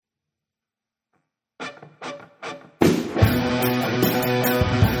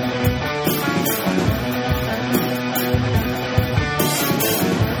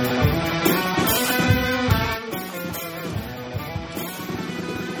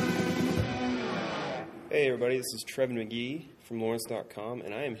Hey everybody, this is Trevan McGee from Lawrence.com,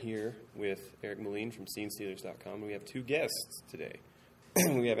 and I am here with Eric Moline from SceneStealers.com, and we have two guests today.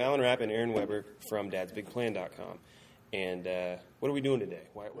 We have Alan Rapp and Aaron Weber from DadsBigPlan.com. And what are we doing today?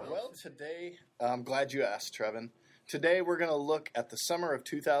 Well, today, I'm glad you asked, Trevan. Today we're going to look at the summer of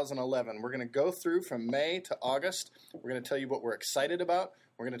 2011. We're going to go through from May to August. We're going to tell you what we're excited about.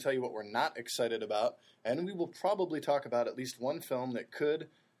 We're going to tell you what we're not excited about. And we will probably talk about at least one film that could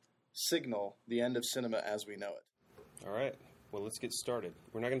signal the end of cinema as we know it. All right. Well, let's get started.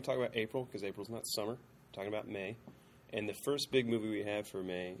 We're not going to talk about April because April's not summer. We're talking about May. And the first big movie we have for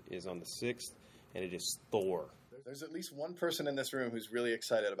May is on the 6th, and it is Thor. There's at least one person in this room who's really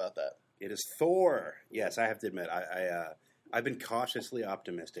excited about that. It is Thor. Yes, I have to admit, I've been cautiously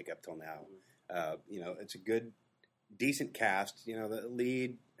optimistic up till now. It's a good, decent cast. You know, the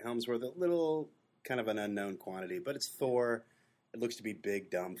lead, Helmsworth, a little kind of an unknown quantity, but it's Thor. It looks to be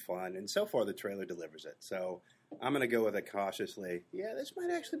big, dumb, fun, and so far the trailer delivers it. So I'm going to go with it cautiously. Yeah, this might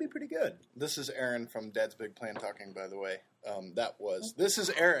actually be pretty good. This is Aaron from Dad's Big Plan talking, by the way. This is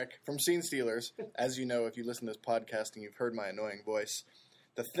Eric from Scene Stealers. As you know, if you listen to this podcast and you've heard my annoying voice,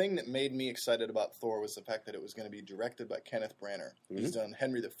 the thing that made me excited about Thor was the fact that it was going to be directed by Kenneth Branagh. Mm-hmm. He's done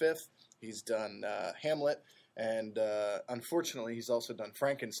Henry V, he's done Hamlet, and unfortunately he's also done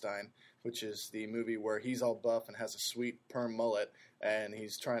Frankenstein, which is the movie where he's all buff and has a sweet perm mullet, and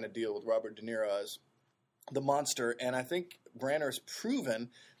he's trying to deal with Robert De Niro as the monster. And I think Branagh's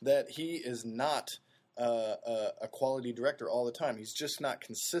proven that he is not a quality director all the time. He's just not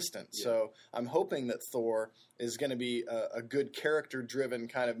consistent. Yeah. So I'm hoping that Thor is going to be a good character-driven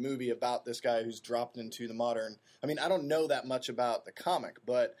kind of movie about this guy who's dropped into the modern... I mean, I don't know that much about the comic,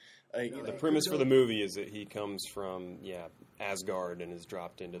 but... the premise for the movie is that he comes from, Asgard and is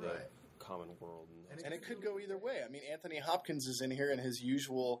dropped into the common world. And it could go either way. I mean, Anthony Hopkins is in here in his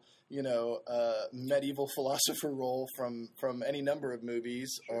usual, medieval philosopher role from any number of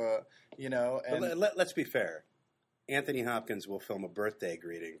movies, And let's be fair. Anthony Hopkins will film a birthday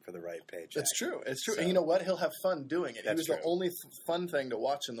greeting for the right paycheck. It's true. It's true. So, and you know what? He'll have fun doing it. He was the only fun thing to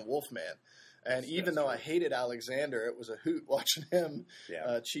watch in The Wolfman. And even though I hated Alexander, it was a hoot watching him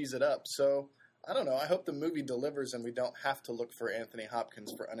cheese it up. So... I don't know. I hope the movie delivers and we don't have to look for Anthony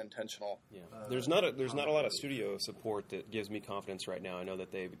Hopkins for unintentional. Yeah, there's not a lot of studio support that gives me confidence right now. I know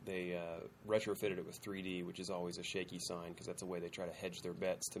that they retrofitted it with 3D, which is always a shaky sign because that's a way they try to hedge their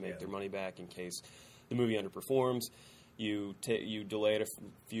bets to make their money back in case the movie underperforms. You delay it a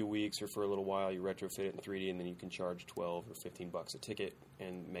few weeks or for a little while. You retrofit it in 3D, and then you can charge $12 or $15 a ticket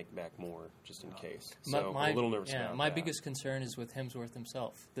and make back more just in case. So I'm a little nervous about that. My biggest concern is with Hemsworth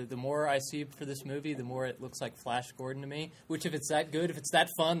himself. The more I see for this movie, the more it looks like Flash Gordon to me. Which, if it's that good, if it's that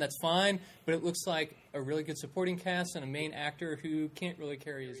fun, that's fine. But it looks like a really good supporting cast and a main actor who can't really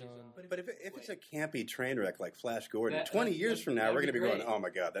carry his own. But if it's a campy train wreck like Flash Gordon, 20 years from now, we're going to be going, "Oh my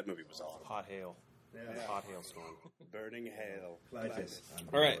God, that movie was awesome." Hot hail. Yeah. Hot hailstorm. Burning hail.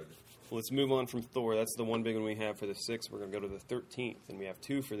 All right. Well, let's move on from Thor. That's the one big one we have for the 6th. We're going to go to the 13th, and we have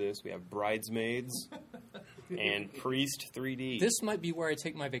two for this. We have Bridesmaids and Priest 3D. This might be where I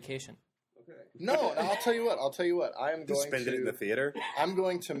take my vacation. No, I'll tell you what. I am going spend it in the theater. I'm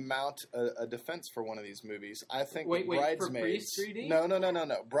going to mount a defense for one of these movies. I think Bridesmaids. For Priest 3D?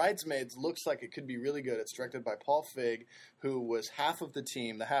 No. Bridesmaids looks like it could be really good. It's directed by Paul Feig, who was half of the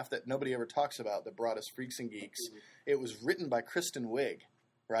team, the half that nobody ever talks about, that brought us Freaks and Geeks. Mm-hmm. It was written by Kristen Wiig,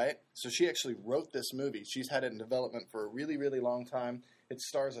 right? So she actually wrote this movie. She's had it in development for a really, really long time. It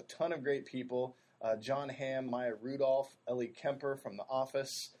stars a ton of great people. John Hamm, Maya Rudolph, Ellie Kemper from The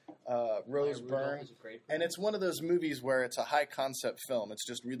Office, Rose Byrne. And it's one of those movies where it's a high-concept film. It's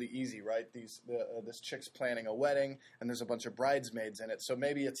just really easy, right? This chick's planning a wedding, and there's a bunch of bridesmaids in it. So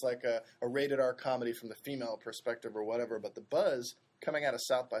maybe it's like a rated-R comedy from the female perspective or whatever. But the buzz coming out of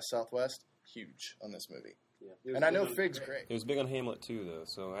South by Southwest, huge on this movie. Yeah. And I know Feig's great. It was big on Hamlet, too, though,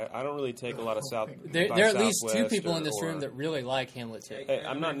 so I don't really take a lot of South There are at least two people in this room that really like Hamlet, too. Hey,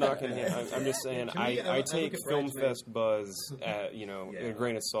 I'm not knocking him. I'm just saying I take Film Fest buzz at, a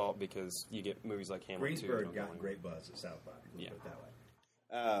grain of salt because you get movies like Hamlet, too. Greensburg got great buzz at South by. Yeah. Put it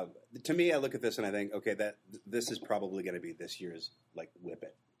that way. To me, I look at this and I think, okay, this is probably going to be this year's, Whip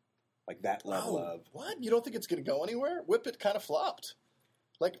It. Like that level of... What? You don't think it's going to go anywhere? Whip It kind of flopped.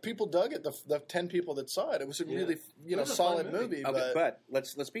 Like, people dug it, the 10 people that saw it. It was a really, solid movie. Okay, but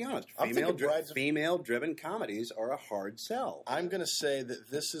let's be honest. Female-driven comedies are a hard sell. I'm going to say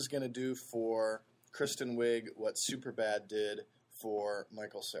that this is going to do for Kristen Wiig what Superbad did for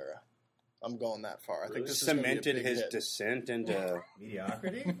Michael Cera. I'm going that far. I think this cemented his descent into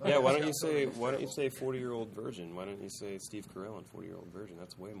mediocrity. Yeah, why don't you say 40-year-old virgin? Why don't you say Steve Carell and 40-year-old virgin?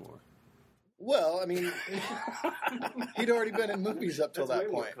 That's way more. Well, I mean, he'd already been in movies up till that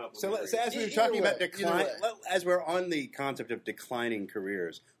point. So as we were Either talking about way, decline, either way. as we're on the concept of declining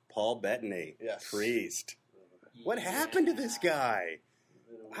careers, Paul Bettany, Yes. Priest. What happened to this guy?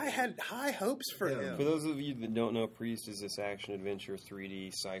 I had high hopes for him. For those of you that don't know, Priest is this action adventure 3D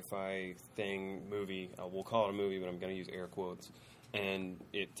sci-fi thing movie. We'll call it a movie, but I'm going to use air quotes. And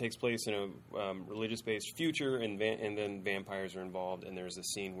it takes place in a religious-based future, and then vampires are involved. And there's a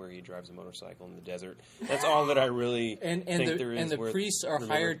scene where he drives a motorcycle in the desert. That's all that I really think there is. And the worth priests are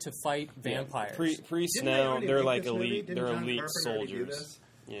remembering. hired to fight vampires. Priests Didn't they now, already they're make like this movie? elite. Didn't They're John elite Carpenter already do soldiers. this?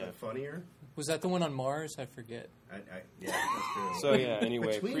 Yeah. Funnier. Was that the one on Mars? I forget. Yeah, that's true. So yeah.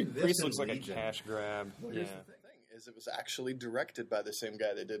 Anyway, Between this Priest and looks like Legion. a cash grab. Well, Yeah. here's the thing is it was actually directed by the same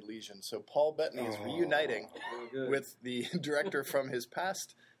guy that did Legion. So Paul Bettany is reuniting with the director from his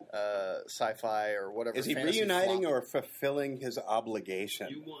past sci-fi or whatever. Is he fantasy reuniting flop. or fulfilling his obligation?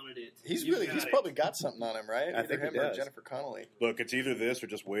 You wanted it. He's probably got something on him, right? I Either think he him or does. Jennifer Connelly. Look, it's either this or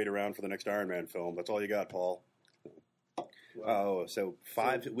just wait around for the next Iron Man film. That's all you got, Paul. Oh, so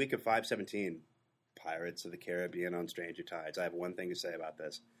week of 5/17, Pirates of the Caribbean on Stranger Tides. I have one thing to say about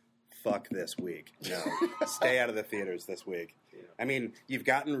this. Fuck this week. No, stay out of the theaters this week. I mean, you've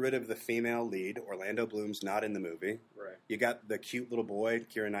gotten rid of the female lead. Orlando Bloom's not in the movie. Right. You got the cute little boy,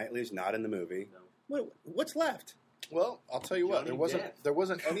 Keira Knightley's not in the movie. What's left? Well, I'll tell you what, Johnny Depp. there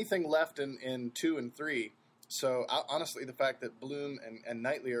wasn't anything left in 2 and 3. So honestly, the fact that Bloom and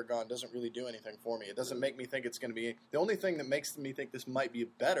Knightley are gone doesn't really do anything for me. It doesn't make me think it's going to be. The only thing that makes me think this might be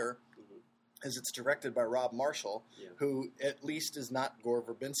better is it's directed by Rob Marshall, who at least is not Gore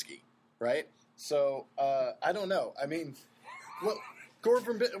Verbinski, right? So I don't know. I mean, well, Gore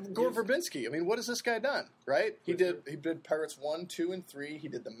Verbinski. I mean, what has this guy done? Right? He did Pirates 1, 2, and 3. He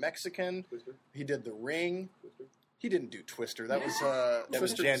did The Mexican. He did The Ring. He didn't do Twister. That was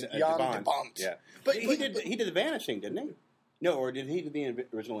Twister. Jan Jan de Bont. Yeah, But he did The Vanishing, didn't he? No, or did he do the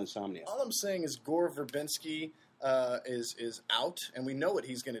original Insomnia? All I'm saying is Gore Verbinski is out, and we know what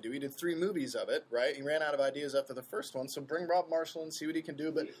he's going to do. He did 3 movies of it, right? He ran out of ideas after the first one, so bring Rob Marshall and see what he can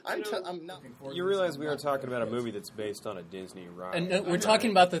do. But I'm not. You realize we are talking about a movie that's based on a Disney ride. And we're talking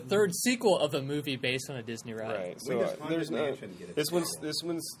about the third sequel of a movie based on a Disney ride. Right. When So does Haunted there's no. Mansion get its This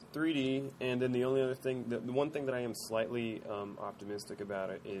one's 3D, and then the only other thing, the one thing that I am slightly optimistic about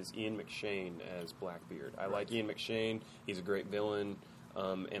it is Ian McShane as Blackbeard. I like Ian McShane. He's a great villain.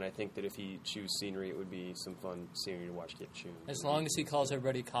 And I think that if he chews scenery, it would be some fun scenery to watch get chewed. As long as he calls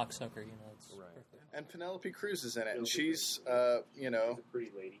everybody cocksucker, it's Right. perfect. And Penelope Cruz is in it, and she's a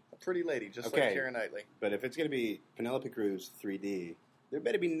pretty lady, just Okay. like Keira Knightley. But if it's going to be Penelope Cruz 3D, they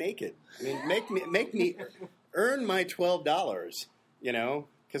better be naked. I mean, make me earn my $12.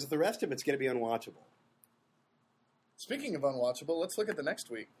 Because the rest of it's going to be unwatchable. Speaking of unwatchable, let's look at the next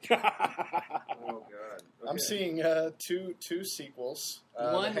week. Oh God! I'm seeing two sequels.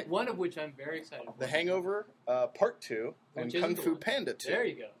 One of which I'm very excited The for. Hangover Part 2 and Which isn't Kung the Fu one. Panda 2. There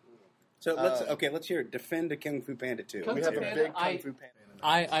you go. So let's hear it. Defend a Kung Fu Panda 2. Kung We Fu have a Panda, big Kung Fu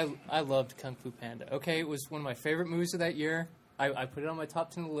Panda. I loved Kung Fu Panda. Okay, it was one of my favorite movies of that year. I put it on my top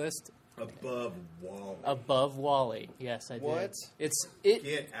 10 list Above Wall. above Wall-E. Yes, I did. What?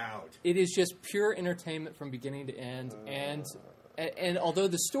 Get out. It is just pure entertainment from beginning to end, and although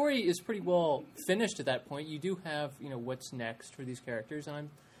the story is pretty well finished at that point, you do have what's next for these characters, and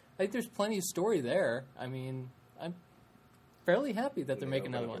I think there's plenty of story there. I mean, I'm fairly happy that they're making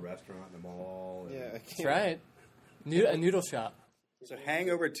another A one. restaurant in the mall. and- Yeah, I That's can't. right. A noodle shop. So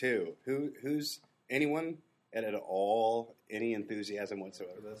Hangover 2. Who's anyone at all any enthusiasm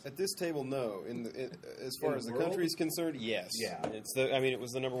whatsoever? At this table, no. As far In as the the world? country is concerned, yes. Yeah. It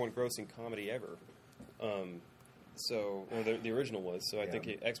was the number one grossing comedy ever. The original was. So I think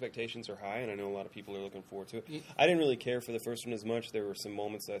expectations are high, and I know a lot of people are looking forward to it. I didn't really care for the first one as much. There were some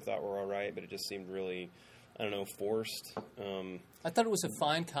moments that I thought were all right, but it just seemed really, I don't know, forced. I thought it was a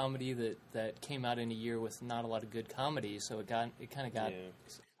fine comedy that came out in a year with not a lot of good comedies, so it kind of got. Yeah.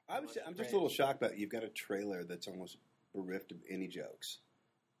 I'm just a little shocked that you've got a trailer that's almost bereft of any jokes.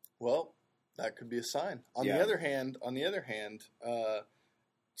 Well, that could be a sign. On Yeah. the other hand,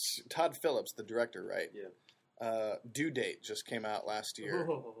 Todd Phillips, the director, right? Yeah. Due Date just came out last year,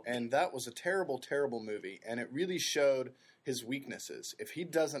 Oh. and that was a terrible, terrible movie, and it really showed his weaknesses. If he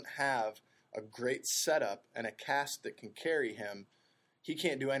doesn't have a great setup and a cast that can carry him, he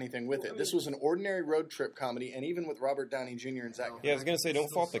can't do anything with it. This was an ordinary road trip comedy, and even with Robert Downey Jr. and Zach. Yeah, I was going to say, don't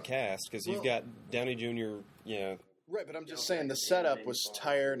fault the cast, because you've got Downey Jr., Right, but I'm just saying the setup was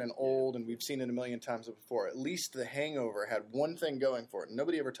tired and old, and we've seen it a million times before. At least The Hangover had one thing going for it.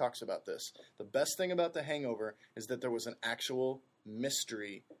 Nobody ever talks about this. The best thing about The Hangover is that there was an actual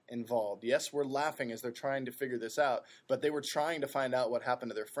mystery involved. Yes, we're laughing as they're trying to figure this out, but they were trying to find out what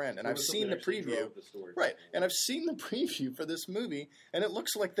happened to their friend. And I've seen the preview. Right, and I've seen the preview for this movie, and it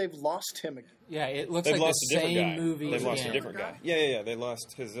looks like they've lost him again. Yeah, it looks They've like lost the a different same guy. movie They've lost again. a different guy. Yeah. They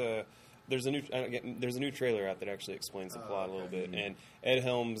lost his. There's a new trailer out that actually explains the plot a little bit. And Ed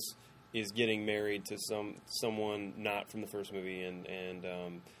Helms is getting married to someone not from the first movie,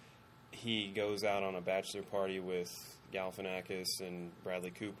 and he goes out on a bachelor party with Galifianakis and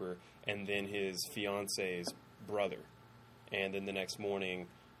Bradley Cooper, and then his fiance's brother. And then the next morning,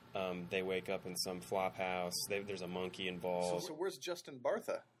 they wake up in some flop house. There's a monkey involved. So where's Justin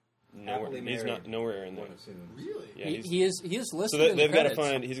Bartha? Nowhere, he's not nowhere in there. Really? Yeah, He is listed. so in the they've got to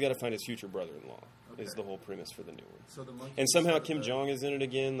credits. he's got to find his future brother-in-law. Is the whole premise for the new one. So the monkey And somehow Kim Jong is in it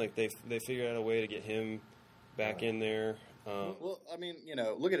again. Like they figured out a way to get him back in there. Well, I mean,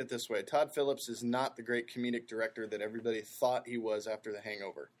 look at it this way. Todd Phillips is not the great comedic director that everybody thought he was after The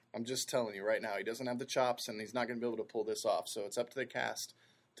Hangover. I'm just telling you right now. He doesn't have the chops, and he's not going to be able to pull this off. So it's up to the cast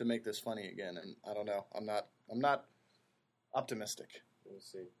to make this funny again. And I don't know. I'm not optimistic. We'll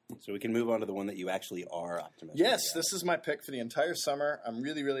see. So we can move on to the one that you actually are optimistic Yes, about. this is my pick for the entire summer. I'm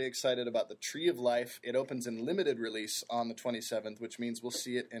really, really excited about The Tree of Life. It opens in limited release on the 27th, which means we'll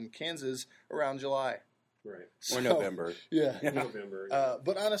see it in Kansas around July. Right. Or November. Yeah. November.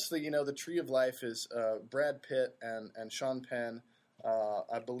 But honestly, The Tree of Life is Brad Pitt and Sean Penn.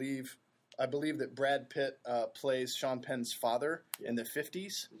 I believe that Brad Pitt plays Sean Penn's father in the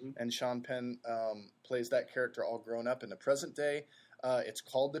 50s, and Sean Penn plays that character all grown up in the present day. It's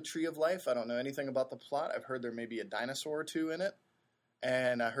called The Tree of Life. I don't know anything about the plot. I've heard there may be a dinosaur or two in it,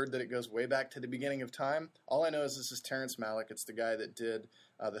 and I heard that it goes way back to the beginning of time. All I know is this is Terrence Malick. It's the guy that did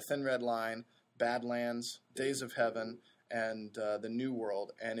The Thin Red Line, Badlands, Days of Heaven, and The New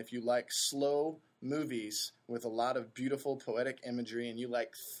World. And if you like slow movies with a lot of beautiful poetic imagery and you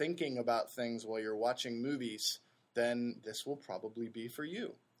like thinking about things while you're watching movies, then this will probably be for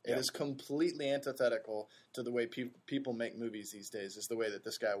you. It is completely antithetical to the way people make movies these days, is the way that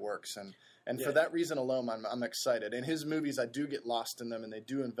this guy works. And for that reason alone, I'm excited. In his movies, I do get lost in them, and they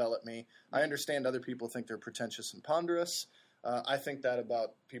do envelop me. I understand other people think they're pretentious and ponderous. I think that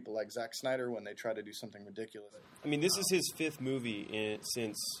about people like Zack Snyder when they try to do something ridiculous. I mean, this is his fifth movie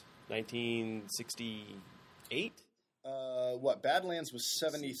since 1968. Badlands was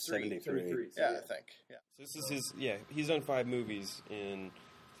 73. 73. Yeah, I think. Yeah. So this is his. Yeah, he's done 5 movies in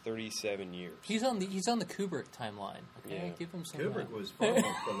 37 years. He's on the Kubrick timeline. Okay, Yeah. give him some. Kubrick was far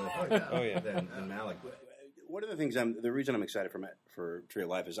more prolific Oh, yeah. than Malick. One of the things the reason I'm excited for Tree of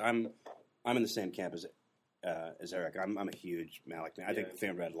Life is I'm in the same camp as Eric. I'm a huge Malick man. I think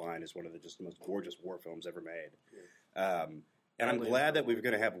Thin Red Line is one of the most gorgeous war films ever made. And I'm glad that we're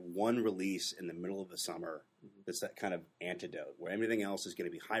going to have one release in the middle of the summer that's that kind of antidote, where everything else is going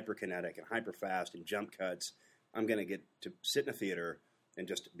to be hyperkinetic and hyper fast and jump cuts. I'm going to get to sit in a theater and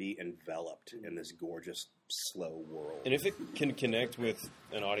just be enveloped in this gorgeous, slow world. And if it can connect with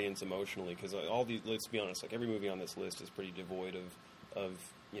an audience emotionally, because let's be honest, like every movie on this list is pretty devoid of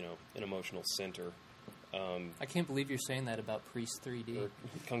an emotional center. I can't believe you're saying that about Priest 3D. Or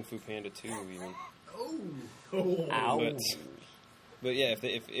Kung Fu Panda 2 even. Ow. But yeah,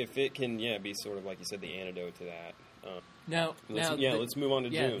 if it can be sort of like you said, the antidote to that. Let's move on to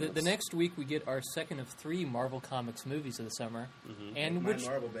June. The next week we get our second of 3 Marvel Comics movies of the summer, and My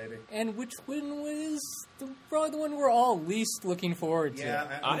Marvel, baby. which one was probably the one we're all least looking forward to.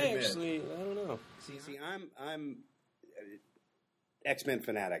 Yeah, I don't know. See, I'm X-Men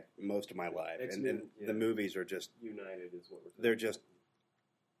fanatic most of my life, and the movies are just United is what they're just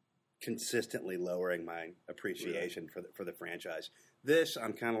consistently lowering my appreciation for the franchise. This,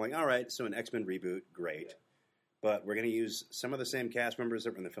 I'm kind of like, all right, so an X-Men reboot, great. Yeah. But we're going to use some of the same cast members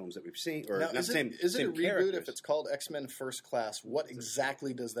that were in the films that we've seen. Or now, not is it a reboot characters. if it's called X-Men First Class? What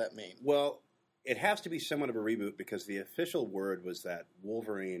exactly does that mean? Well, it has to be somewhat of a reboot because the official word was that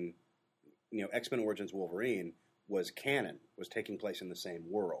Wolverine, X-Men Origins Wolverine was canon, was taking place in the same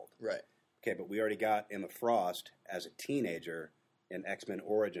world. Right. Okay, but we already got Emma Frost as a teenager in X-Men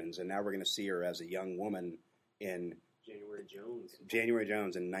Origins, and now we're going to see her as a young woman in January Jones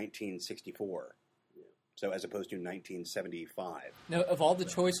in 1964. Yeah. So as opposed to 1975. Now, of all the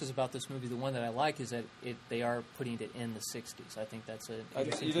choices about this movie, the one that I like is that they are putting it in the 60s. I think that's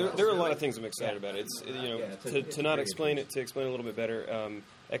there are a lot of things I'm excited about. It's to explain a little bit better.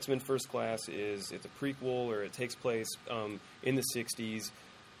 X-Men First Class it's a prequel, or it takes place in the 60s.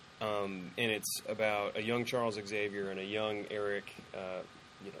 And it's about a young Charles Xavier and a young Eric,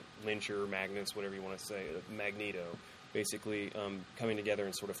 Lyncher, Magnus, whatever you want to say, Magneto, basically coming together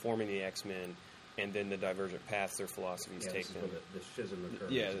and sort of forming the X-Men. and then the divergent paths their philosophies take them. The schism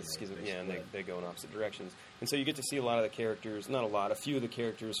occurs. Yeah, the schism. Yeah, and they go in opposite directions. And so you get to see a lot of the characters, not a lot, a few of the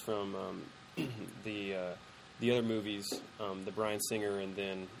characters from the other movies, the Bryan Singer, and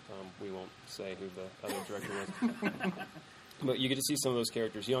then we won't say who the other director was. But you get to see some of those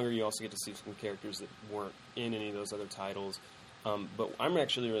characters younger. You also get to see some characters that weren't in any of those other titles. But I'm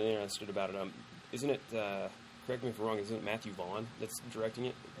actually really interested about it. Isn't it? Correct me if I'm wrong. Isn't it Matthew Vaughn that's directing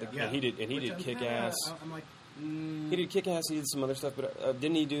it? Yeah. And he did Kick-Ass. I'm like, He did Kick-Ass. He did some other stuff, but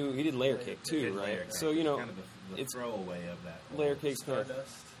didn't he do? He did Layer Cake too, right? Layer Cake. So you know, kind of the it's throwaway of that. Layer Cake's kind of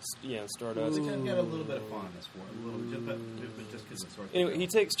Stardust. They kind of got a little bit of fondness for it, a little, but just because it's sort of. Anyway, he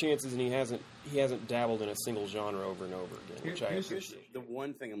takes chances, and he hasn't dabbled in a single genre over and over again, which I appreciate. The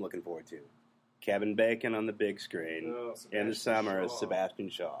one thing I'm looking forward to: Kevin Bacon on the big screen in the summer as Sebastian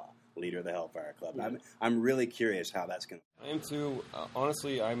Shaw, leader of the Hellfire Club. I'm really curious how that's going to. I am too.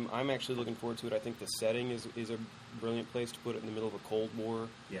 Honestly, I'm actually looking forward to it. I think the setting is a brilliant place to put it in the middle of a Cold War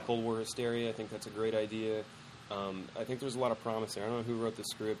hysteria. I think that's a great idea. I think there's a lot of promise there. I don't know who wrote the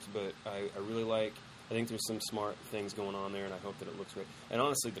script, but I really like. I think there's some smart things going on there, and I hope that it looks great. And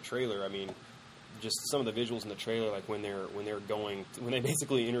honestly, the trailer. I mean, just some of the visuals in the trailer, like when they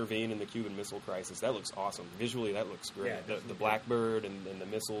basically intervene in the Cuban Missile Crisis, that looks awesome. Visually, that looks great. Yeah, the Blackbird and the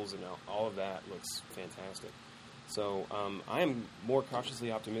missiles and all of that looks fantastic. So I am more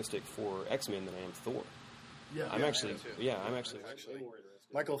cautiously optimistic for X-Men than I am Thor. I'm actually.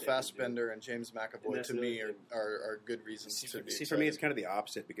 Michael Fassbender and James McAvoy to me are good reasons to be excited. For me, it's kind of the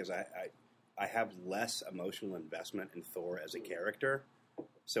opposite because I have less emotional investment in Thor as a character,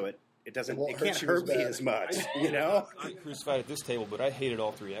 so it can't hurt me as much, you know. I crucified at this table, but I hated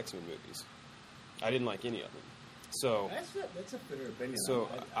all 3 X-Men movies. I didn't like any of them. So that's a fair opinion. So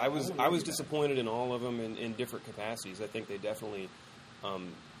I was disappointed in all of them in different capacities. I think they definitely,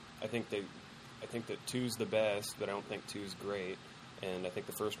 I think that 2's the best, but I don't think 2's great, and I think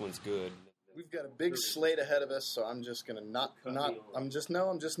the first one's good. We've got a big slate ahead of us, so I'm just gonna I'm just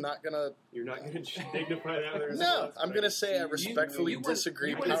not gonna. You're not gonna dignify that. No, I'm gonna say I respectfully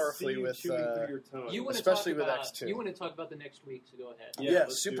disagree powerfully with, especially with X2. You want to talk about the next week, so go ahead. Yeah,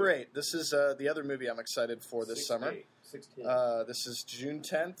 Super 8. This is the other movie I'm excited for this summer. This is June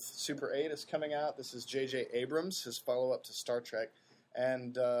 10th. Super 8 is coming out. This is J.J. Abrams, his follow-up to Star Trek.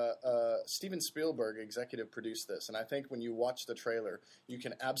 And Steven Spielberg executive produced this. And I think when you watch the trailer, you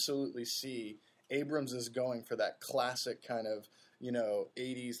can absolutely see Abrams is going for that classic kind of,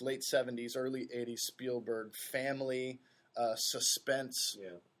 80s, late 70s, early 80s Spielberg family suspense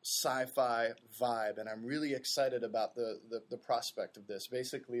sci-fi vibe. And I'm really excited about the prospect of this.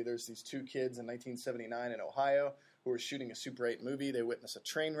 Basically, there's these 2 kids in 1979 in Ohio who are shooting a Super 8 movie. They witness a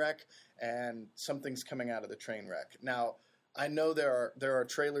train wreck, and something's coming out of the train wreck. Now, I know there are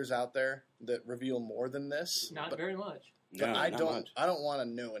trailers out there that reveal more than this. Not very much. But I don't want to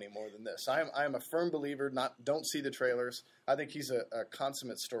know any more than this. I am a firm believer. Don't see the trailers. I think he's a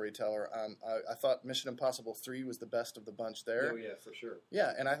consummate storyteller. I thought Mission Impossible 3 was the best of the bunch there. Oh yeah, for sure.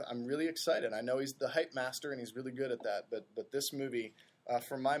 Yeah, and I'm really excited. I know he's the hype master and he's really good at that. But this movie,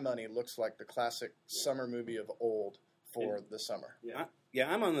 for my money, looks like the classic summer movie of old for the summer. Yeah,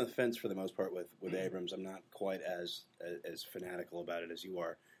 I'm on the fence for the most part with Abrams. I'm not quite as fanatical about it as you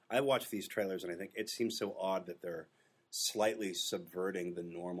are. I watch these trailers and I think it seems so odd that they're slightly subverting the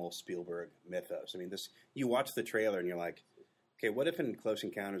normal Spielberg mythos. I mean, you watch the trailer and you're like, okay, what if in Close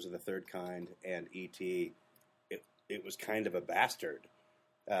Encounters of the Third Kind and E.T. it was kind of a bastard?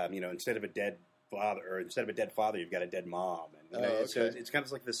 Instead of a dead father, you've got a dead mom, and so it's kind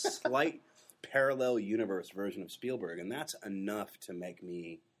of like this slight parallel universe version of Spielberg, and that's enough to make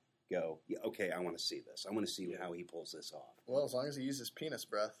me go, yeah, okay, I want to see this. I want to see how he pulls this off. Well, as long as he uses penis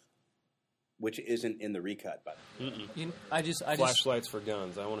breath. Which isn't in the recut, by the way. Flashlights for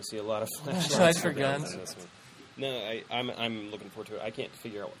guns. I want to see a lot of flashlights for guns. No, I'm looking forward to it. I can't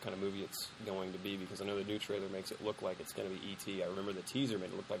figure out what kind of movie it's going to be because I know the new trailer makes it look like it's going to be E.T. I remember the teaser made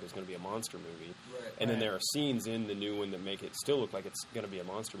it look like it was going to be a monster movie. Right, and then there are scenes in the new one that make it still look like it's going to be a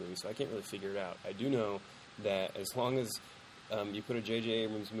monster movie, so I can't really figure it out. I do know that as long as you put a J.J.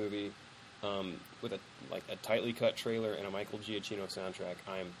 Abrams movie with a tightly cut trailer and a Michael Giacchino soundtrack,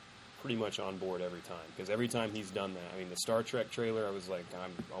 I'm pretty much on board every time because every time he's done that, I mean, the Star Trek trailer, I was like,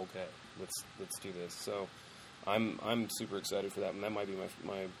 I'm okay. Let's do this. So I'm super excited for that, and that might be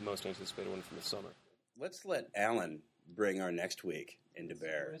my most anticipated one from the summer. Let's let Alan bring our next week into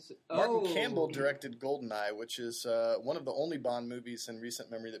bear. Martin Campbell directed Goldeneye, which is one of the only Bond movies in recent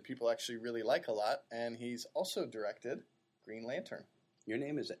memory that people actually really like a lot, and he's also directed Green Lantern. Your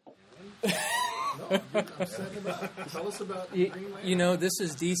name is No, I'm saying tell us about Green Lantern. This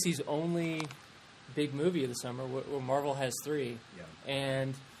is DC's only big movie of the summer, where Marvel has 3. Yeah.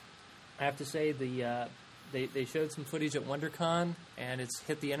 And I have to say, they showed some footage at WonderCon, and it's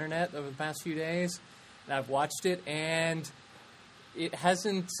hit the internet over the past few days. And I've watched it, and it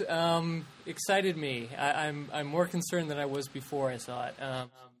hasn't excited me. I'm more concerned than I was before I saw it.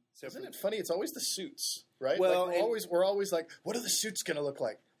 Isn't it funny? It's always the suits, right? Well, like we're always like, what are the suits going to look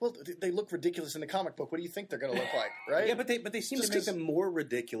like? Well, they look ridiculous in the comic book. What do you think they're going to look like, right? Yeah, but they seem to make them more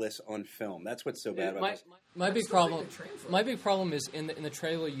ridiculous on film. That's what's so bad about this. My big problem is in the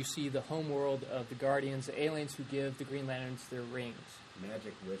trailer you see the home world of the Guardians, the aliens who give the Green Lanterns their rings.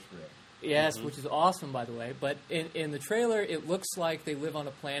 Magic wish ring. Yes, which is awesome, by the way. But in the trailer, it looks like they live on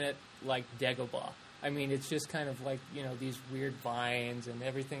a planet like Dagobah. I mean, it's just kind of like, these weird vines, and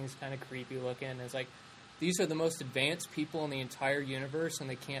everything's kind of creepy looking. It's like, these are the most advanced people in the entire universe, and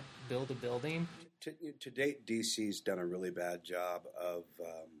they can't build a building. To date, DC's done a really bad job of,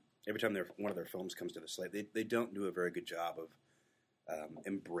 every time one of their films comes to the slate, they don't do a very good job of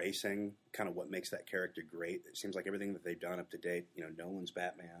embracing kind of what makes that character great. It seems like everything that they've done up to date, Nolan's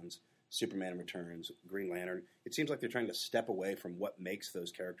Batmans, Superman Returns, Green Lantern, it seems like they're trying to step away from what makes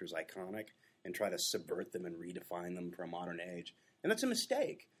those characters iconic and try to subvert them and redefine them for a modern age. And that's a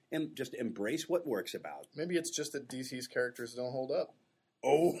mistake. And just embrace what works about. Maybe it's just that DC's characters don't hold up.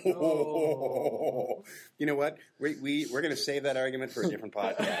 Oh. You know what? We're going to save that argument for a different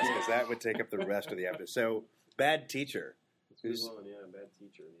podcast, because that would take up the rest of the episode. So, Bad Teacher. Who's Bad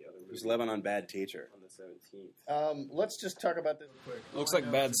Teacher? The other movie. Who's Lebanon Bad Teacher? On the 17th. Let's just talk about this real quick. Looks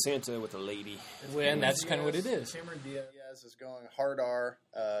like Bad Santa with a lady. And that's kind of what it is. Cameron Diaz is going hard R.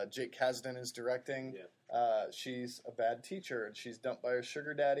 Jake Kasdan is directing. Yeah. She's a bad teacher, and she's dumped by her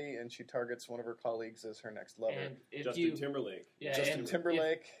sugar daddy, and she targets one of her colleagues as her next lover. Justin Timberlake. Yeah, Justin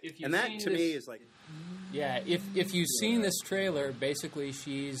Timberlake. And that, to me, is like... Yeah, if you've seen this trailer, basically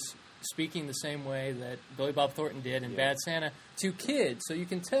she's speaking the same way that Billy Bob Thornton did in Bad Santa to kids. So you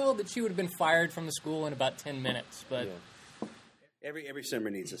can tell that she would have been fired from the school in about 10 minutes. But Every summer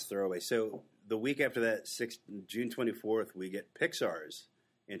needs this throwaway. So the week after that, June 24th, we get Pixar's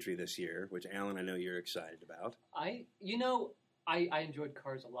entry this year, which, Alan, I know you're excited about. I enjoyed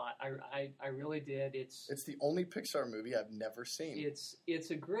Cars a lot. I really did. It's the only Pixar movie I've never seen.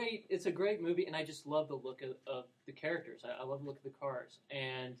 It's a great movie, and I just love the look of the characters. I love the look of the cars.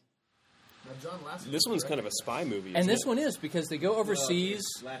 And now, John Lasseter, this one's kind of a spy movie. And this one is, because they go overseas.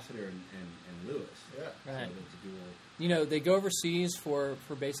 Lasseter and Lewis. Yeah. Right. So it's a dual. They go overseas for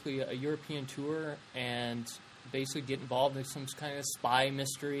basically a European tour and basically get involved in some kind of spy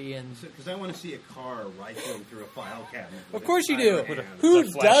mystery. And Because I want to see a car rifling through a file cabinet. Of course you do. Who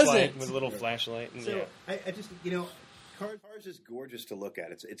Who doesn't? With a little flashlight. And, So I just, Cars is gorgeous to look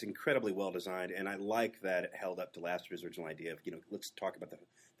at. It's incredibly well designed, and I like that it held up to Lasseter's original idea of, let's talk about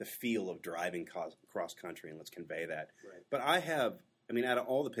the feel of driving cross country, and let's convey that. Right. But out of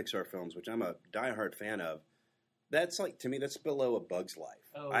all the Pixar films, which I'm a diehard fan of, that's like, to me, that's below A Bug's Life.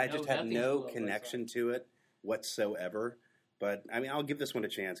 I just have no connection to it whatsoever. But I'll give this one a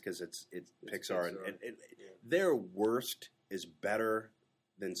chance because it's Pixar, and their worst is better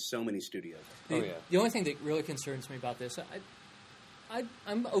than so many studios. The only thing that really concerns me about this,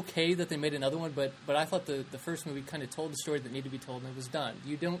 I'm okay that they made another one, but I thought the first movie kind of told the story that needed to be told, and it was done.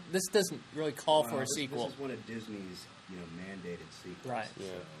 This doesn't really call for a sequel. This is one of Disney's mandated sequels. Right. So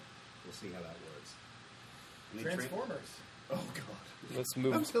Yeah. we'll see how that works. Transformers. Oh, God. Let's I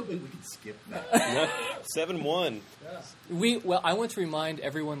move. was hoping we could skip that. 7-1. Yeah. I want to remind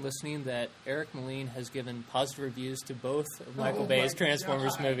everyone listening that Eric Moline has given positive reviews to both of Michael Bay's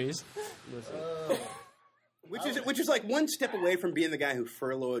Transformers movies. Which is like one step away from being the guy who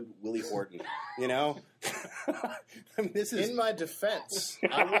furloughed Willie Horton, This is... In my defense,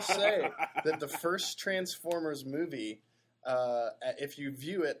 I will say that the first Transformers movie, if you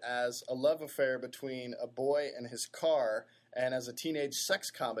view it as a love affair between a boy and his car and as a teenage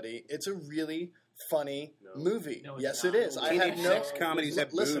sex comedy, it's a really funny movie. No, it's Yes, not. it is. Teenage sex comedies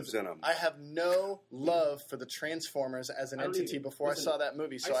have listen, boobs in them. I have no love for the Transformers as an entity before I saw that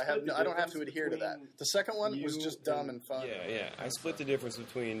movie, so I don't have to adhere to that. The second one was just dumb and fun. Yeah. I split the difference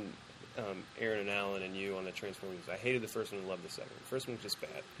between Aaron and Alan and you on the Transformers. I hated the first one and loved the second one. The first one was just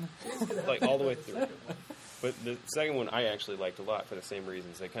bad. Like, all the way through. But the second one I actually liked a lot for the same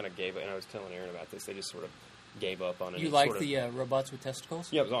reasons. They kind of gave it, and I was telling Aaron about this. They just sort of gave up on it. You like the robots with testicles?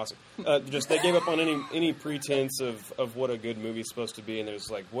 Yeah, it was awesome. Just they gave up on any pretense of what a good movie's supposed to be, and there's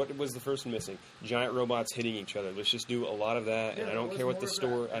like, what was the first one missing? Giant robots hitting each other. Let's just do a lot of that, and I don't care what the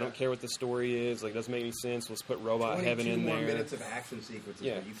story. I don't care what the story is. Like, it doesn't make any sense. Let's put robot heaven in there. 22 more minutes of action sequences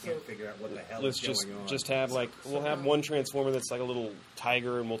where you can't figure out what the hell Let's is going on. just have we'll have one Transformer that's like a little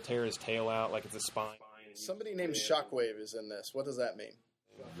tiger, and we'll tear his tail out like it's a spine. Somebody named Shockwave is in this. What does that mean?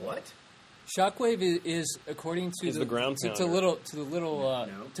 What? Shockwave is according to the ground to the little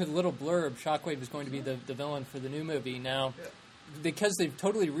blurb. Shockwave is going to be the villain for the new movie. Now, because they've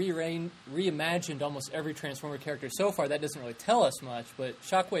totally reimagined almost every Transformer character so far, that doesn't really tell us much. But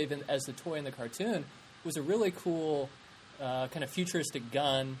Shockwave, as the toy in the cartoon, was a really cool kind of futuristic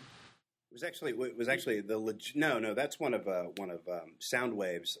gun. It was actually no. That's one of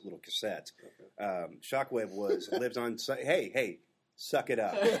Soundwave's little cassettes. Shockwave lives on. Hey, suck it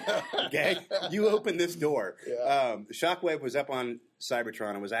up, okay? You open this door. Yeah. Shockwave was up on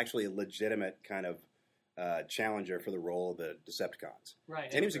Cybertron and was actually a legitimate kind of challenger for the role of the Decepticons. Right,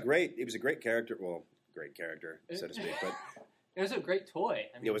 and he was a great character. Well, great character, so to speak. But it was a great toy.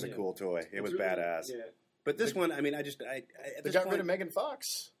 I mean, it was a cool toy. It was badass. Yeah. But this one, I mean, they got rid of Megan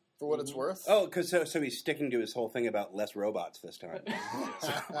Fox. For what it's worth. Oh, because so he's sticking to his whole thing about less robots this time.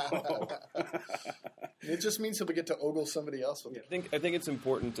 It just means he'll get to ogle somebody else with it. I think it's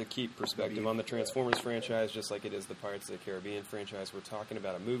important to keep perspective on the Transformers franchise, just like it is the Pirates of the Caribbean franchise. We're talking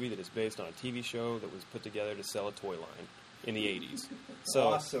about a movie that is based on a TV show that was put together to sell a toy line in the 80s. So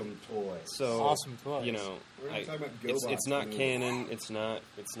awesome toys. So awesome toys. You know, it's not canon. It's not.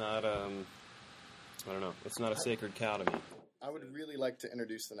 I don't know. It's not a sacred cow to me. I would really like to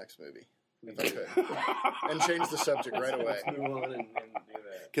introduce the next movie, if I could, and change the subject right away. Let's move on and do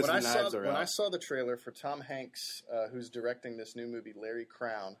that. When I saw the trailer for Tom Hanks, who's directing this new movie, Larry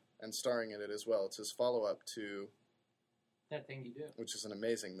Crown, and starring in it as well, it's his follow-up to That Thing You Do, which is an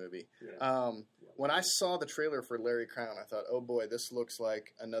amazing movie. Yeah. When I saw the trailer for Larry Crown, I thought, oh boy, this looks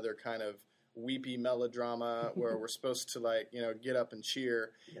like another kind of weepy melodrama where we're supposed to get up and cheer.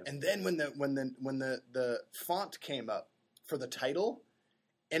 Yes. And then when the font came up for the title,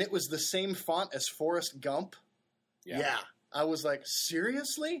 and it was the same font as Forrest Gump. Yeah. I was like,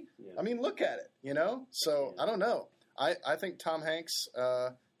 seriously? Yeah. I mean, look at it, So, I don't know. I think Tom Hanks,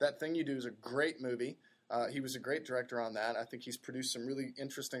 That Thing You Do is a great movie. He was a great director on that. I think he's produced some really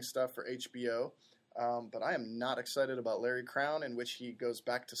interesting stuff for HBO. But I am not excited about Larry Crown, in which he goes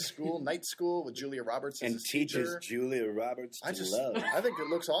back to school, night school, with Julia Roberts as and teaches teacher. Julia Roberts to love. I think it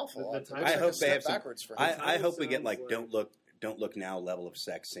looks awful. I hope they have backwards for him. I hope we get Don't Look Now level of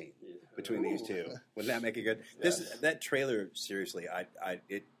sex scene between these two. Wouldn't that make it good? Yeah. That trailer, seriously,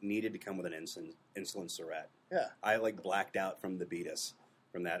 it needed to come with an insulin Surette. Yeah, I blacked out from the beatus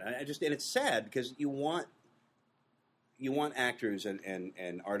from that. And it's sad because you want actors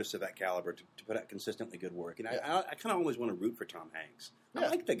and artists of that caliber to put out consistently good work. And I kind of always want to root for Tom Hanks. I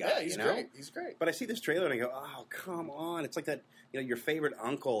like the guy. Yeah, he's great. He's great. But I see this trailer and I go, oh, come on. It's like that, your favorite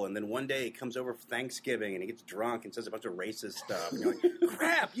uncle, and then one day he comes over for Thanksgiving and he gets drunk and says a bunch of racist stuff. And you're like,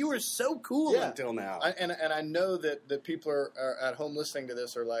 crap, you were so cool until now. And I know that people are at home listening to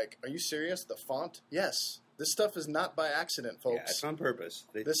this are like, are you serious? The font? Yes. This stuff is not by accident, folks. Yeah, it's on purpose.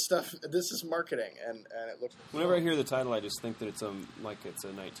 This is marketing, and it looks. Whenever I hear the title, I just think that it's a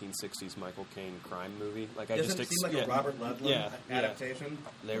 1960s Michael Caine crime movie. Doesn't it seem like a Robert Ludlum adaptation?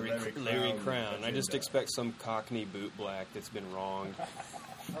 Larry Crown. I just expect some Cockney bootblack that's been wronged.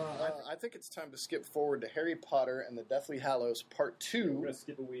 I think it's time to skip forward to Harry Potter and the Deathly Hallows Part 2. We're going to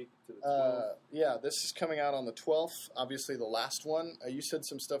skip a week to the 12th. This is coming out on the 12th. Obviously, the last one. You said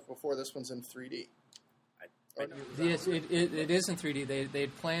some stuff before. This one's in 3D. Yes, it is in 3D. They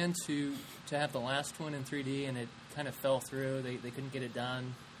had planned to have the last one in 3D, and it kind of fell through. They couldn't get it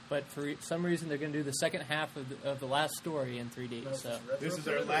done. But for some reason, they're going to do the second half of the last story in 3D. So this is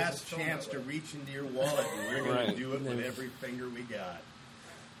our last chance to reach into your wallet, and we're going to do it with every finger we got.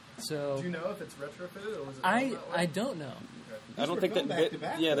 So, do you know if it's retrofitted or was it? I don't know. I don't think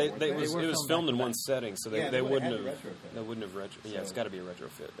that. Yeah, it was filmed in one setting, so they wouldn't have. They wouldn't have retro. Yeah, it's got to be a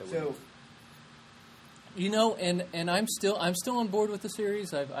retrofit. And I'm still on board with the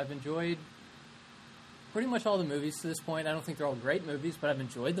series. I've enjoyed pretty much all the movies to this point. I don't think they're all great movies, but I've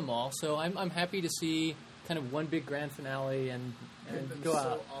enjoyed them all. So I'm happy to see kind of one big grand finale and go out. So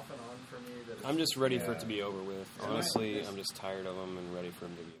off and on for me that I'm just ready for it to be over with. Honestly, I'm just tired of them and ready for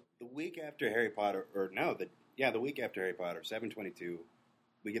them to be. The week after Harry Potter, the week after Harry Potter, 7/22,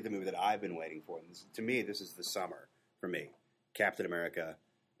 we get the movie that I've been waiting for. And to me, this is the summer for me. Captain America,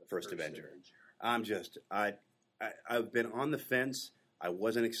 First Avenger. I've been on the fence. I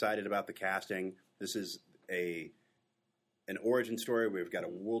wasn't excited about the casting. This is an origin story. We've got a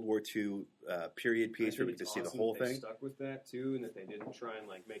World War II period piece where we get to see the whole thing. Stuck with that too, and that they didn't try and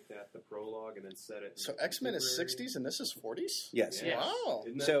make that the prologue and then set it. So X-Men is 60s and this is 40s. Yes. Wow.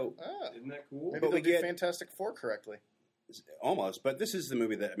 Isn't that cool? Maybe they'll do Fantastic Four correctly. Almost, but this is the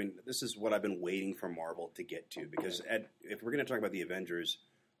movie this is what I've been waiting for Marvel to get to, because if we're going to talk about the Avengers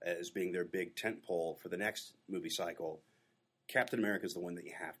as being their big tentpole for the next movie cycle, Captain America is the one that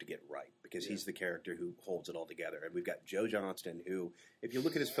you have to get right, because he's the character who holds it all together. And we've got Joe Johnston, who, if you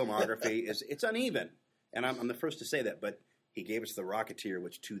look at his filmography, it's uneven. And I'm the first to say that, but he gave us The Rocketeer,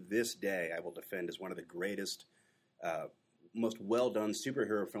 which to this day I will defend as one of the greatest, most well-done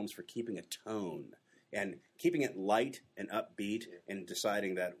superhero films for keeping a tone. And keeping it light and upbeat, and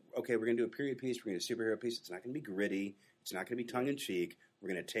deciding that, okay, we're going to do a period piece, we're going to do a superhero piece. It's not going to be gritty. It's not going to be tongue-in-cheek. We're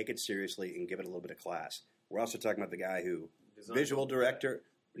going to take it seriously and give it a little bit of class. We're also talking about the guy who, visual director,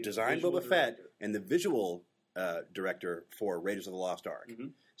 designed Boba Fett, and the visual director for Raiders of the Lost Ark. Mm-hmm.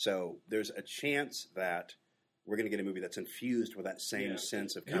 So there's a chance that we're going to get a movie that's infused with that same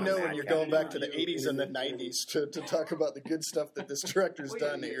sense of... when you're going back to the 80s and the 90s to talk about the good stuff that this director's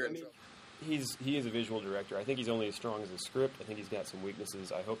done that you're in trouble. He is a visual director. I think he's only as strong as his script. I think he's got some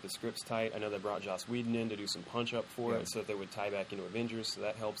weaknesses. I hope the script's tight. I know they brought Joss Whedon in to do some punch-up for it so that they would tie back into Avengers, so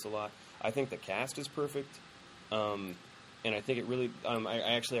that helps a lot. I think the cast is perfect, and I think it really...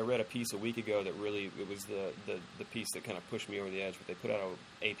 I read a piece a week ago that really... It was the piece that kind of pushed me over the edge, but they put out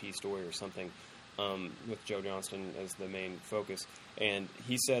an AP story or something with Joe Johnston as the main focus. And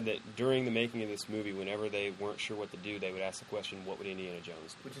he said that during the making of this movie, whenever they weren't sure what to do, they would ask the question, what would Indiana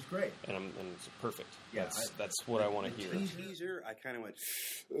Jones do? Which is great. And it's perfect. Yeah, that's what I want to hear. The teaser, I kind of went,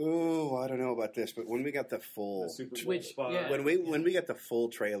 oh, I don't know about this. But when we got the full... When we got the full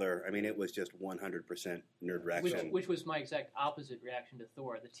trailer, I mean, it was just 100% nerd-reaction. Which was my exact opposite reaction to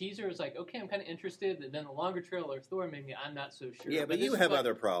Thor. The teaser was like, okay, I'm kind of interested. And then the longer trailer of Thor made me, I'm not so sure. Yeah, but you have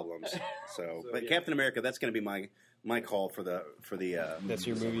other problems. But Captain America, that's going to be my call for the that's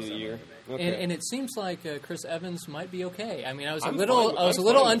your movie of the year. Okay. And it seems like Chris Evans might be okay. I mean, I was a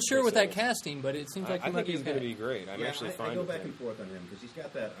little unsure with that casting, but it seems like he might be okay. I think he's going to be great. I'm actually fine. I go back and forth on him because he's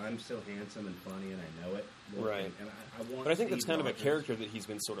got that "I'm still handsome and funny and I know it" look, right. And I want. But I think that's kind of a character that he's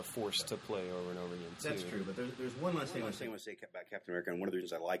been sort of forced to play over and over again too. That's true. But there's one last thing I want to say about Captain America, and one of the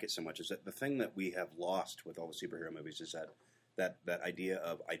reasons I like it so much is that the thing that we have lost with all the superhero movies is that idea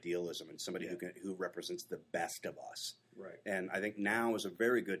of idealism and somebody who represents the best of us. Right. And I think now is a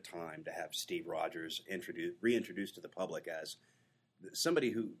very good time to have Steve Rogers reintroduced to the public as somebody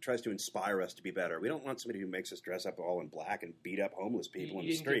who tries to inspire us to be better. We don't want somebody who makes us dress up all in black and beat up homeless people in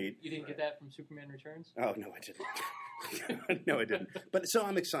the street. You didn't get that from Superman Returns? Oh, no, I didn't. No, I didn't. But so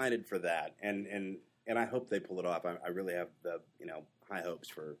I'm excited for that, and I hope they pull it off. I really have the high hopes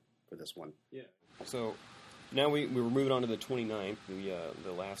for this one. Yeah. So now we were moving on to the 29th,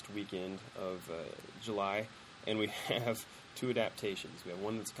 the last weekend of July, and we have two adaptations. We have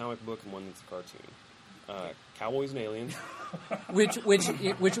one that's a comic book and one that's a cartoon. Cowboys and Aliens. which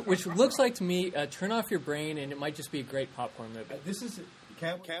looks like to me, turn off your brain, and it might just be a great popcorn movie. This is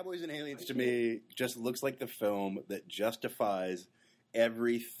Cowboys and Aliens to me just looks like the film that justifies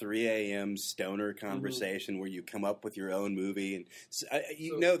every 3 a.m. stoner conversation where you come up with your own movie, and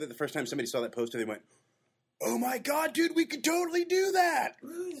know that the first time somebody saw that poster, they went, "Oh my God, dude, we could totally do that!"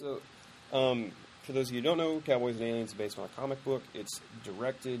 So, for those of you who don't know, Cowboys and Aliens is based on a comic book. It's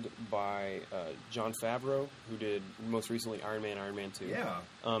directed by Jon Favreau, who did most recently Iron Man 2. Yeah.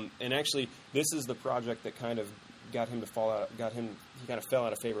 And actually, this is the project that kind of got him to fall out. He kind of fell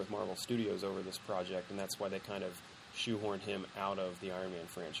out of favor with Marvel Studios over this project, and that's why they kind of shoehorned him out of the Iron Man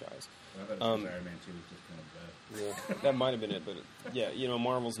franchise. I thought Iron Man 2 was just kind of bad. Yeah, that might have been it, but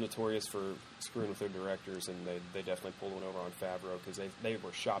Marvel's notorious for screwing with their directors, and they definitely pulled one over on Favreau because they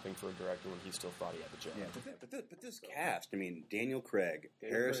were shopping for a director when he still thought he had the job. Yeah, but this cast, I mean, Daniel Craig,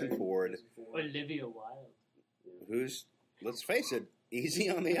 Harrison Ford, Olivia Wilde, who's, let's face it, easy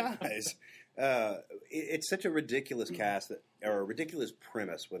on the eyes. It's such a ridiculous cast or a ridiculous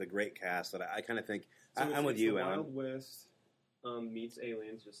premise with a great cast that I kind of think I'm with you, Alan. Wild West meets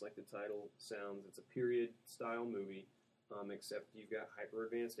Aliens, just like the title sounds. It's a period-style movie, except you've got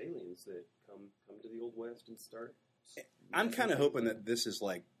hyper-advanced aliens that come to the Old West and start... I'm kind of hoping that this is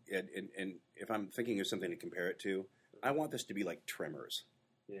like, and if I'm thinking of something to compare it to, I want this to be like Tremors.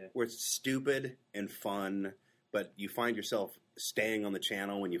 Yeah. Where it's stupid and fun, but you find yourself staying on the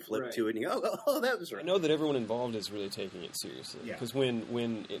channel when you flip to it, and you go, oh, that was right. I know that everyone involved is really taking it seriously. Because when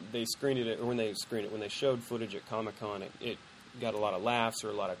they showed footage at Comic-Con, got a lot of laughs or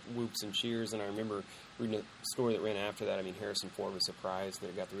a lot of whoops and cheers. And I remember reading a story that ran after that. I mean, Harrison Ford was surprised that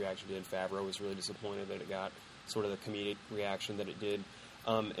it got the reaction it did. Favreau was really disappointed that it got sort of the comedic reaction that it did.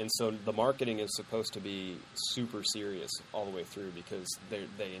 And so the marketing is supposed to be super serious all the way through because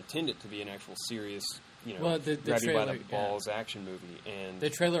they intend it to be an actual serious, the grab you by the balls action movie. And the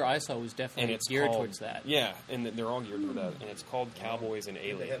trailer I saw was definitely geared towards that. Yeah, and they're all geared toward that. And it's called Cowboys and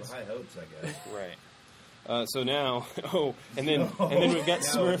Aliens. They have high hopes, I guess. Right. So now, and then we've got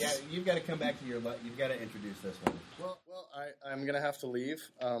Smurfs. Yeah, you've got to come back to you've got to introduce this one. Well, I'm going to have to leave,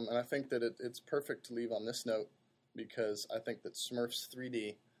 and I think that it's perfect to leave on this note because I think that Smurfs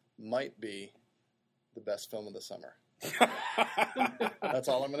 3D might be the best film of the summer. That's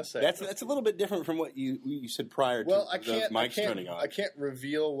all I'm going to say. That's a little bit different from what you said prior to those mics turning on. I can't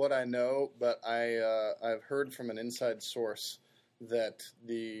reveal what I know, but I've heard from an inside source that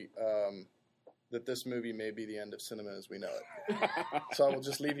that this movie may be the end of cinema as we know it. So I will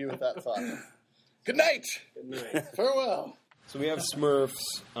just leave you with that thought. Good night. Good night. Farewell. So we have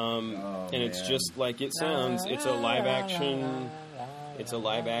Smurfs, and it's just like it sounds. It's a live action. It's a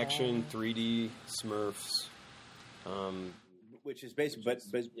live action 3D Smurfs. Which is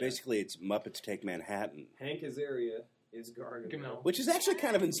basically it's Muppets Take Manhattan. Hank Azaria is Gargamel. Which is actually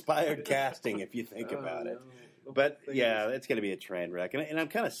kind of inspired casting if you think about it. But yeah, it's going to be a train wreck, and I'm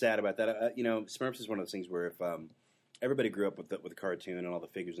kind of sad about that. Smurfs is one of those things where if everybody grew up with the cartoon and all the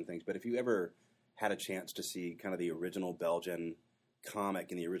figures and things, but if you ever had a chance to see kind of the original Belgian comic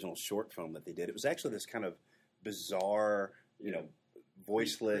and the original short film that they did, it was actually this kind of bizarre,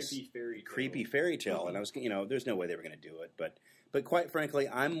 voiceless, creepy fairy tale. And I was, there's no way they were going to do it. But quite frankly,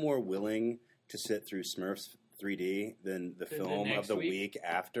 I'm more willing to sit through Smurfs 3D than the film of the week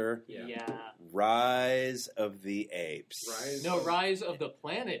after. Yeah. Rise of the Apes. Rise of the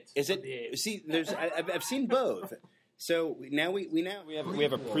Planet. Is it? Of the Apes. See, I've seen both. So now we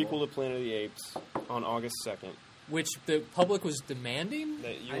have a prequel to Planet of the Apes on August 2nd, which the public was demanding.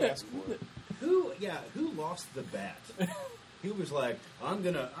 That you asked for. Who lost the bet? He was like, I'm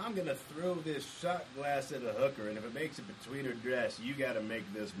gonna throw this shot glass at a hooker, and if it makes it between her dress, you got to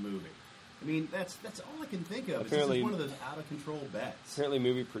make this movie. I mean, that's all I can think of. Apparently, it's just one of those out of control bets. Apparently,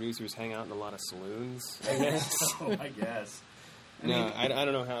 movie producers hang out in a lot of saloons. I guess. I guess. I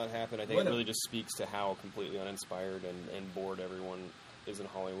don't know how it happened. I think it really just speaks to how completely uninspired and bored everyone is in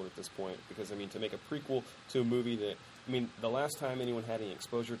Hollywood at this point. Because, to make a prequel to a movie that... the last time anyone had any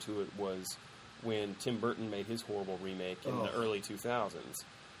exposure to it was when Tim Burton made his horrible remake in the early 2000s.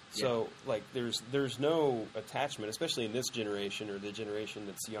 So, there's no attachment, especially in this generation or the generation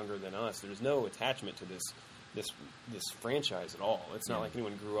that's younger than us. There's no attachment to this franchise at all. It's not like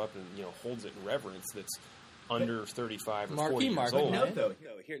anyone grew up and, holds it in reverence that's... under 35 or 40 years old.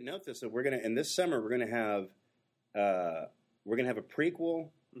 Note this. So we're gonna in this summer we're gonna have a prequel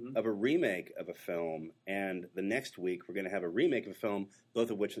of a remake of a film, and the next week we're gonna have a remake of a film, both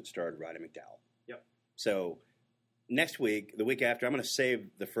of which that starred Roddy McDowall. Yep. So next week, the week after, I'm gonna save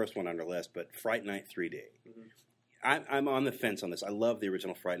the first one on our list, but Fright Night 3D. Mm-hmm. I'm on the fence on this. I love the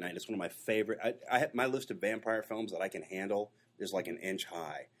original Fright Night. It's one of my favorite. I have my list of vampire films that I can handle is like an inch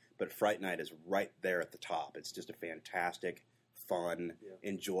high. But Fright Night is right there at the top. It's just a fantastic, fun,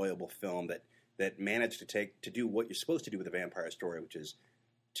 enjoyable film that managed to do what you're supposed to do with a vampire story, which is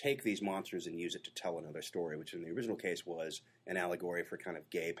take these monsters and use it to tell another story, which in the original case was an allegory for kind of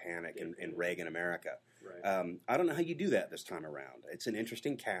gay panic in Reagan America. Right. I don't know how you do that this time around. It's an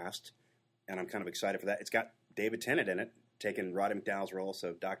interesting cast, and I'm kind of excited for that. It's got David Tennant in it, taking Roddy McDowall's role,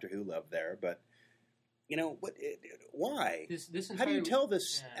 so Doctor Who love there, but... why? How do you tell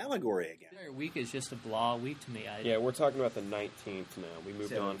this allegory again? The entire week is just a blah week to me. We're talking about the 19th now. We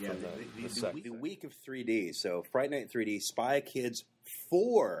moved on from the second. The week of 3D. So Fright Night 3D, Spy Kids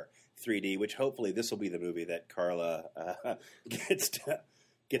 4 3D, which hopefully this will be the movie that Carla gets to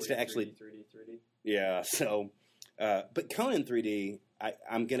actually 3D. Yeah. So, but Conan 3D,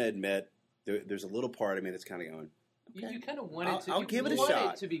 I'm going to admit there's a little part of me that's kind of going. Okay. You kind of want it to. I'll give it a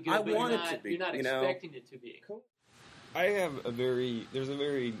shot. It to be good, I want it to be. You're not expecting it to be. I have there's a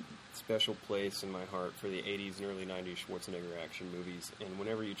very special place in my heart for the 80s and early 90s Schwarzenegger action movies. And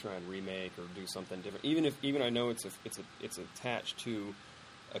whenever you try and remake or do something different, even I know it's attached to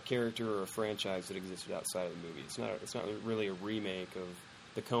a character or a franchise that existed outside of the movie. It's not really a remake of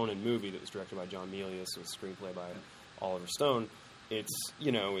the Conan movie that was directed by John Milius with a screenplay by Oliver Stone. It's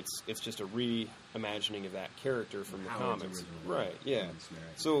just a reimagining of that character from the comics, right? Yeah.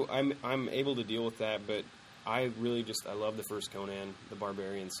 So I'm able to deal with that, but I really I love the first Conan the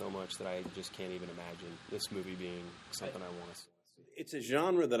Barbarian so much that I just can't even imagine this movie being something I want to see. It's a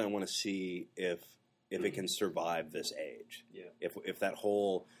genre that I want to see if if it can survive this age. Yeah. If that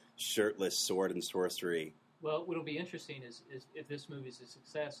whole shirtless sword and sorcery. Well, what'll be interesting is if this movie's a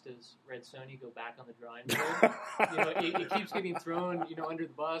success, does Red Sonny go back on the drawing board? It keeps getting thrown, under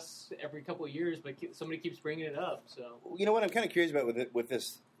the bus every couple of years, but somebody keeps bringing it up. So, You know what I'm kind of curious about with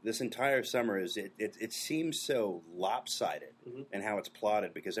this entire summer is it seems so lopsided in how it's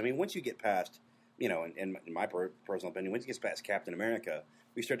plotted, because I mean, once you get past, in my personal opinion, once you get past Captain America,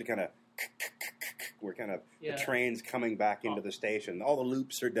 we start to kind of the train's coming back into the station. All the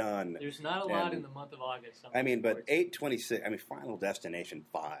loops are done. There's not a lot in the month of August. I mean, but 8/26. I mean, Final Destination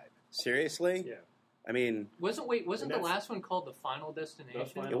 5. Seriously? Yeah. I mean, wasn't the last one called The Final Destination?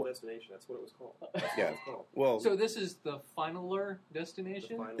 The Final Destination. That's what it was called. Yeah. Well, so this is the finaler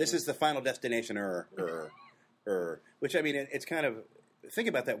destination. This is the Final Destination, which I mean, it's kind of think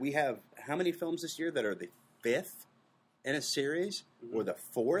about that. We have how many films this year that are the 5th in a series, or the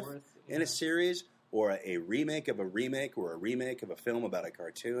 4th in a series, or a remake of a remake, or a remake of a film about a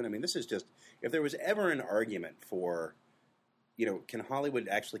cartoon. I mean, this is just, if there was ever an argument for, can Hollywood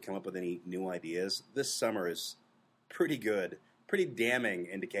actually come up with any new ideas? This summer is pretty good, pretty damning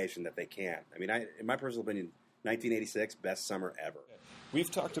indication that they can. I mean, in my personal opinion, 1986, best summer ever.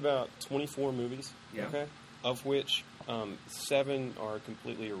 We've talked about 24 movies, okay, of which 7 are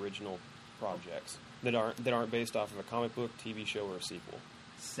completely original projects that aren't based off of a comic book, TV show, or a sequel.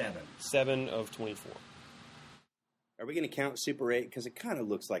 7 of 24. Are we going to count Super 8? Because it kind of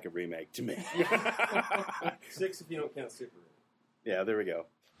looks like a remake to me. 6 if you don't count Super 8. Yeah, there we go.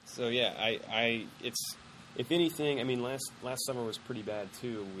 So yeah, it's, if anything, I mean, last summer was pretty bad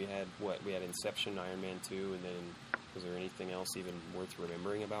too. We had Inception, Iron Man 2, and then was there anything else even worth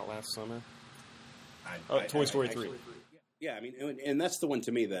remembering about last summer? Toy Story 3. Yeah, I mean, and that's the one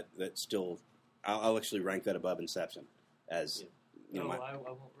to me that still, I'll actually rank that above Inception as. I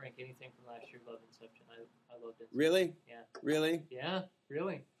won't rank anything from last year above Inception. I loved it. Really? Yeah. Really? Yeah,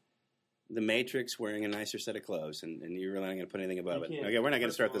 really. The Matrix wearing a nicer set of clothes, and you're really not going to put anything above it. Okay, we're not going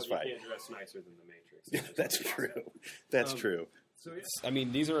to start this fight. You can't dress nicer than the Matrix. That's true. That's true. So I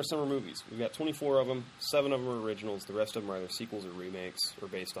mean, these are our summer movies. We've got 24 of them. 7 of them are originals. The rest of them are either sequels or remakes, or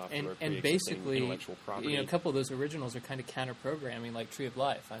based off of and basically intellectual property. A couple of those originals are kind of counter-programming, like Tree of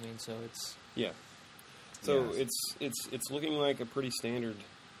Life. I mean, so it's So it's looking like a pretty standard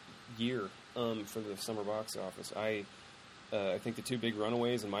year for the summer box office. I think the 2 big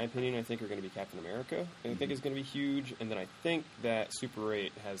runaways, in my opinion, are going to be Captain America. I think it's going to be huge, and then I think that Super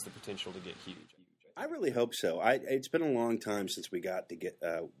 8 has the potential to get huge. I really hope so. It's been a long time since we got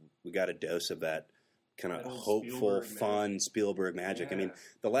a dose of that kind of hopeful, fun Spielberg magic. Yeah. I mean,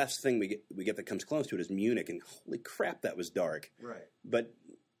 the last thing we get that comes close to it is Munich, and holy crap, that was dark. Right. But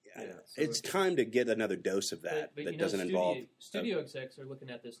it's time to get another dose of that that doesn't involve. Studio execs are looking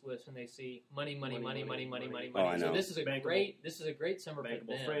at this list and they see money. Oh, I know. So this is a great summer for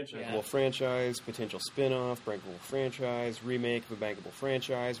them. Bankable franchise, potential spin-off, bankable franchise, remake of a bankable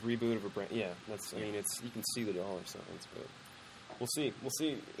franchise, reboot of a brand. Yeah, that's. I mean, you can see the dollar signs, but we'll see.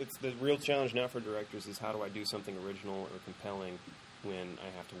 It's the real challenge now for directors is how do I do something original or compelling when I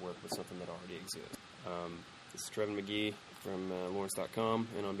have to work with something that already exists. This is Trevan McGee from Lawrence.com,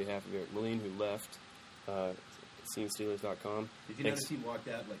 and on behalf of Eric Moline, who left SceneStealers.com. Did you notice he walked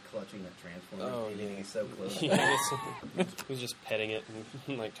out like clutching that transformer? Oh, yeah. He's so close. He was just petting it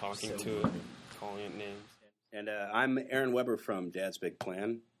and like talking to it, calling it names. And I'm Aaron Weber from Dad's Big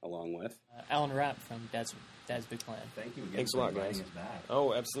Plan, along with Alan Rapp from Dad's Big Plan. Thank you again. Thanks a lot, guys.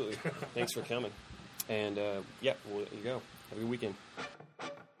 Oh, absolutely. Thanks for coming. And we'll let you go. Have a good weekend.